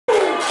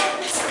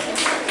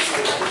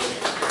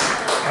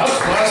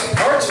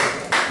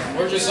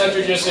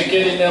center just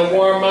getting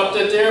warm up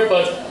there,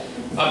 but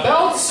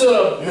about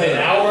an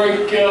hour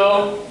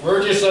ago,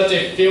 we're just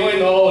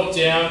feeling all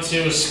down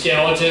to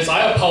skeletons.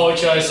 I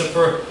apologize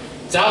for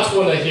that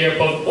one here,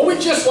 but we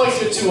just like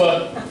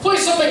to play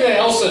something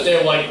else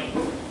there, like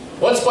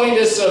let's find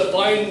this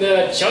fine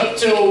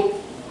Junto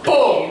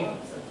Bone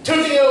to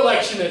the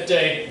election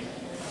day.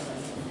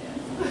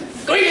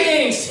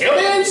 Greetings,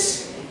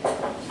 humans!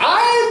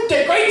 I'm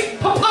the great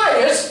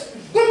Papyrus,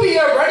 will be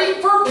ready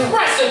for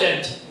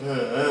president.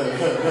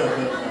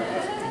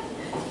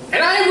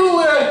 And I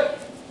will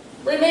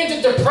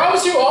remain to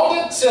promise you all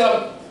that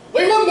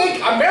we will make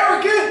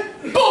America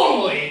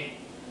bonely.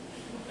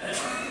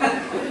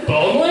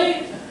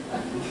 Bonely?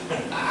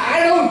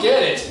 I don't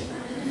get it.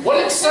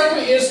 What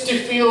exactly is to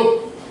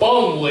feel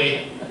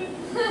bonely?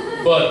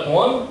 But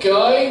one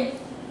guy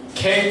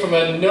came from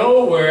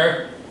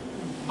nowhere.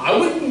 I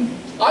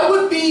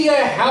would be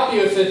happy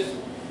with it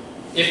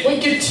if we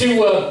get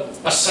to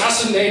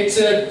assassinate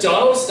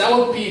Donald. That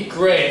would be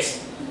great.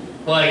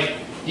 Like,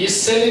 he's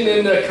sitting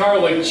in the car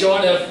like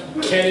John F.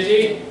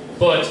 Kennedy,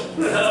 but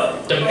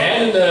the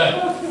man in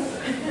the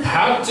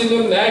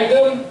Captain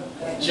Magnum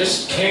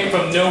just came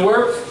from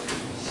nowhere.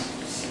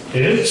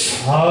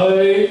 It's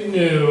high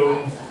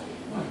noon.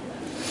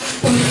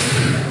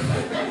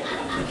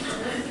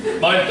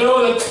 My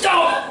fellow, let's go!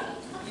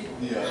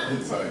 Yeah,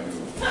 it's high noon.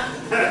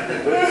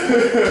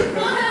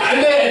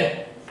 And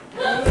then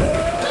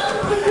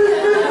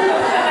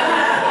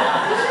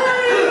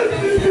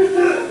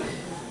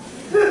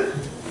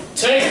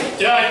take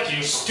that,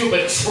 you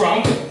stupid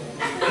Trump!